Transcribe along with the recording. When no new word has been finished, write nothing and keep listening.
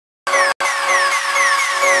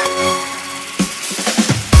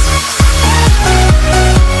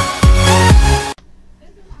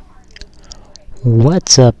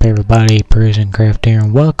What's up everybody, PrisonCraft here,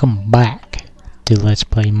 and welcome back to Let's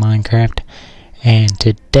Play Minecraft. And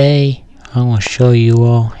today I want to show you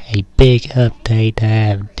all a big update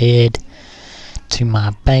that I did to my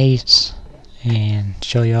base and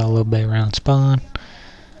show y'all a little bit around spawn.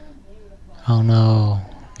 I don't know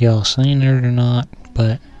if y'all seen it or not,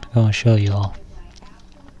 but I'm going to show y'all.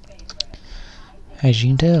 As you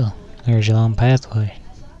can tell, there's a long pathway.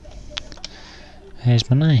 That's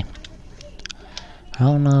my name. I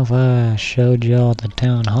don't know if I showed y'all the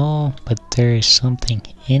town hall, but there is something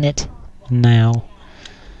in it now.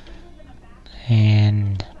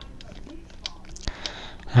 And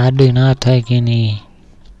I do not take any,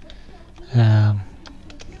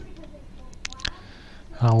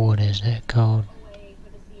 what is that called?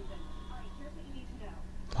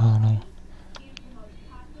 I don't know.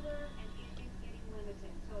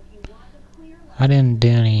 I didn't do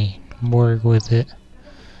any work with it,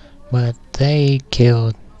 but they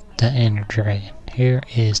killed the Ender Dragon. Here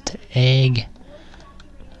is the egg.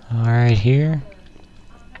 Alright here.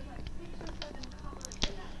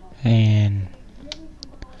 And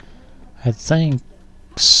I think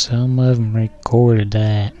some of them recorded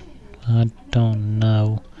that. I don't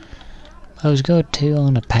know. I was going to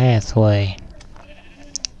on a pathway.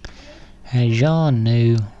 As y'all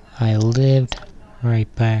knew, I lived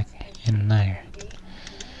right back in there.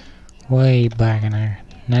 Way back in there.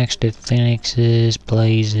 Next to Phoenixes,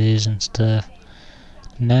 Blazes, and stuff.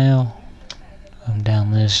 Now, I'm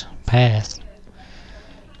down this path.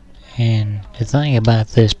 And the thing about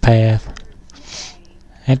this path,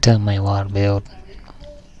 it took me a while to build.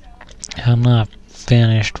 I'm not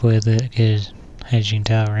finished with it because, as you can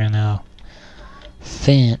tell, I ran out of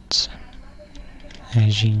fence.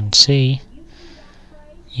 As you can see,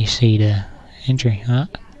 you see the entry.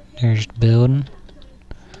 There's the building.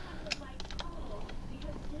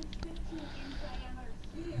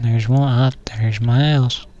 There's one. There's my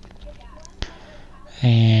house.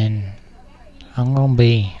 And I'm gonna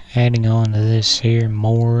be adding on to this here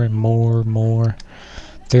more and more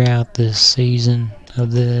throughout this season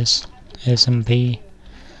of this SMP.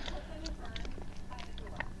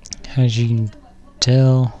 As you can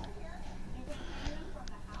tell,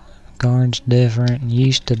 the garden's different. It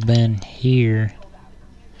used to have been here.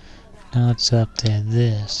 Now it's up to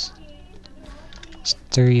this. It's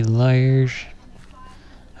 3 layers.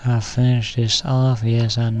 I finished this off.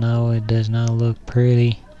 Yes, I know it does not look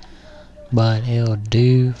pretty, but it'll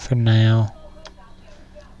do for now.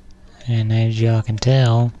 And as y'all can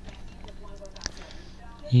tell,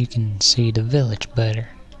 you can see the village better.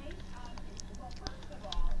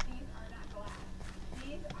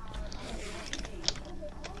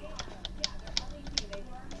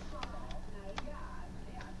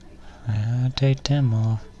 I'll take them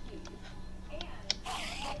off.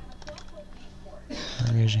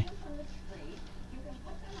 Where is he?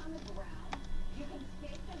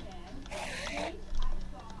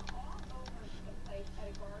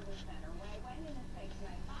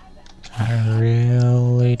 I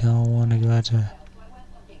really don't want to go outside.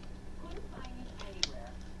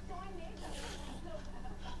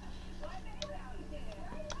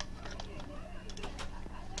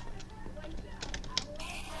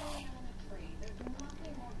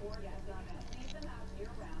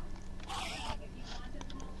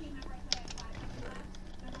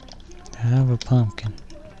 I have a pumpkin.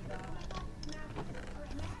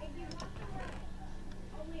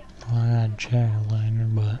 Well, I got a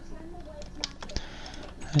jack-o'-lantern, but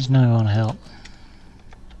that's not going to help.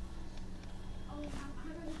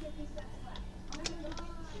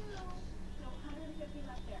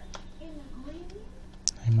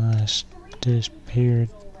 They must have disappeared.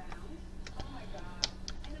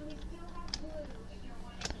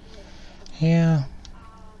 Yeah,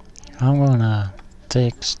 I'm gonna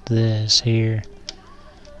fix this here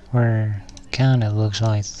where it kinda looks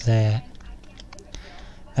like that.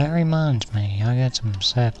 That reminds me, I got some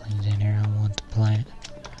saplings in here I want to plant.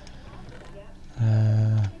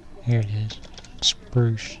 Here it is.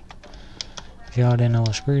 Spruce. If y'all didn't know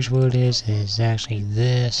what spruce wood is, it's actually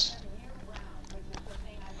this.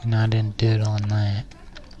 And I didn't do it on that.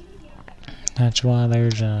 That's why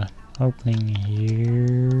there's a opening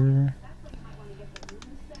here.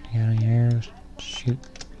 You got any arrows? Shoot.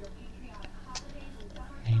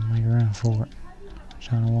 Need to make a run for it.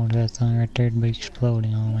 So I don't want that thing right there to be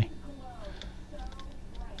exploding on me.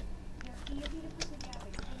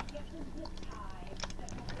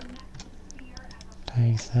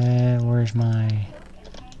 Take that. Where's my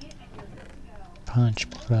punch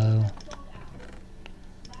bow?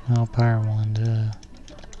 I'll power one to.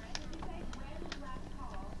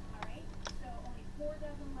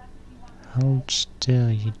 Hold still,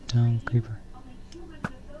 you dumb creeper.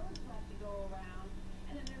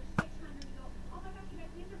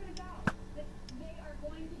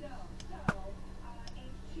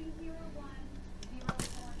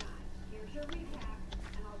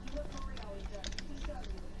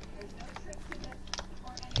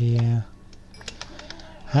 Yeah.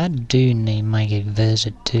 I do need to make a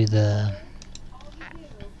visit to the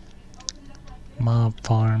mob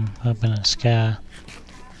farm up in the sky.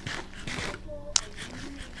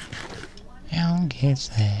 I don't get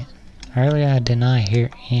that. Earlier I did not hear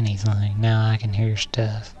anything. Now I can hear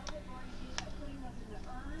stuff.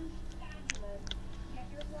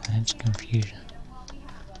 That's confusion.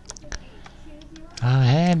 I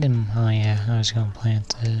had them. Oh yeah, I was gonna plant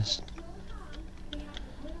this.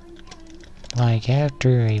 Like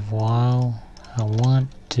after a while, I want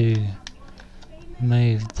to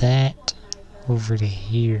move that over to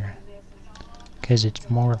here because it's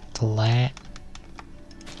more flat.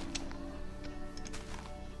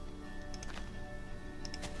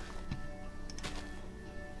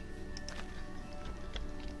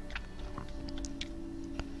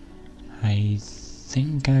 I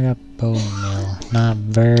think I got bone meal. Not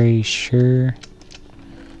very sure.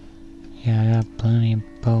 Yeah, I got plenty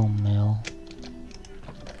of bone meal.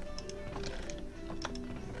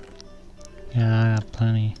 Yeah, I got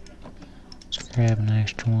plenty. Let's grab an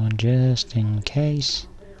extra one just in case.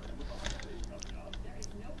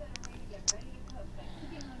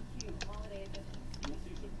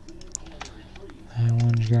 That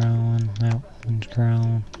one's growing. That one's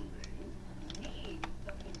growing.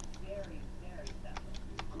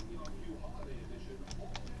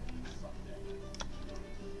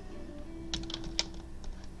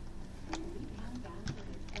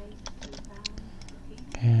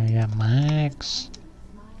 Okay, I got my axe.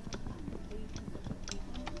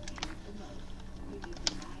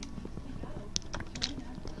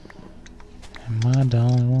 Am I the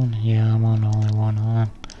only one? Yeah, I'm on the only one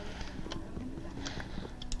on.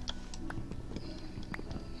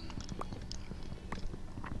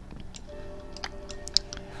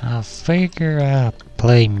 I figure I'll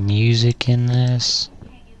play music in this.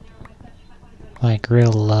 Like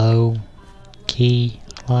real low key,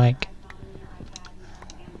 like.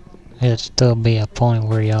 It'll still be a point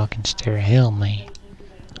where y'all can still hear me.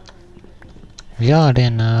 If y'all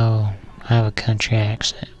didn't know, I have a country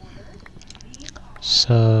accent.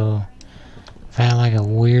 So, if I have like a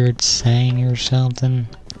weird saying or something,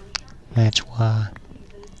 that's why.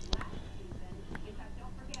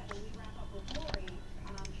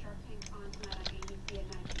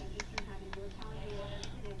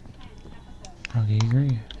 Okay,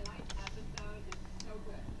 agree.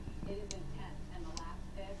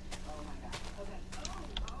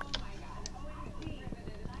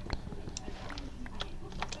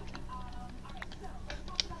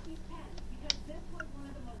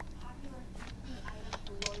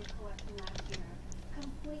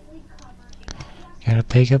 Gotta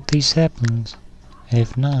pick up these saplings.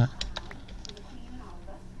 If not,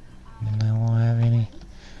 then I won't have any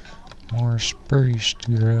more spruce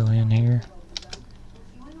to grow in here.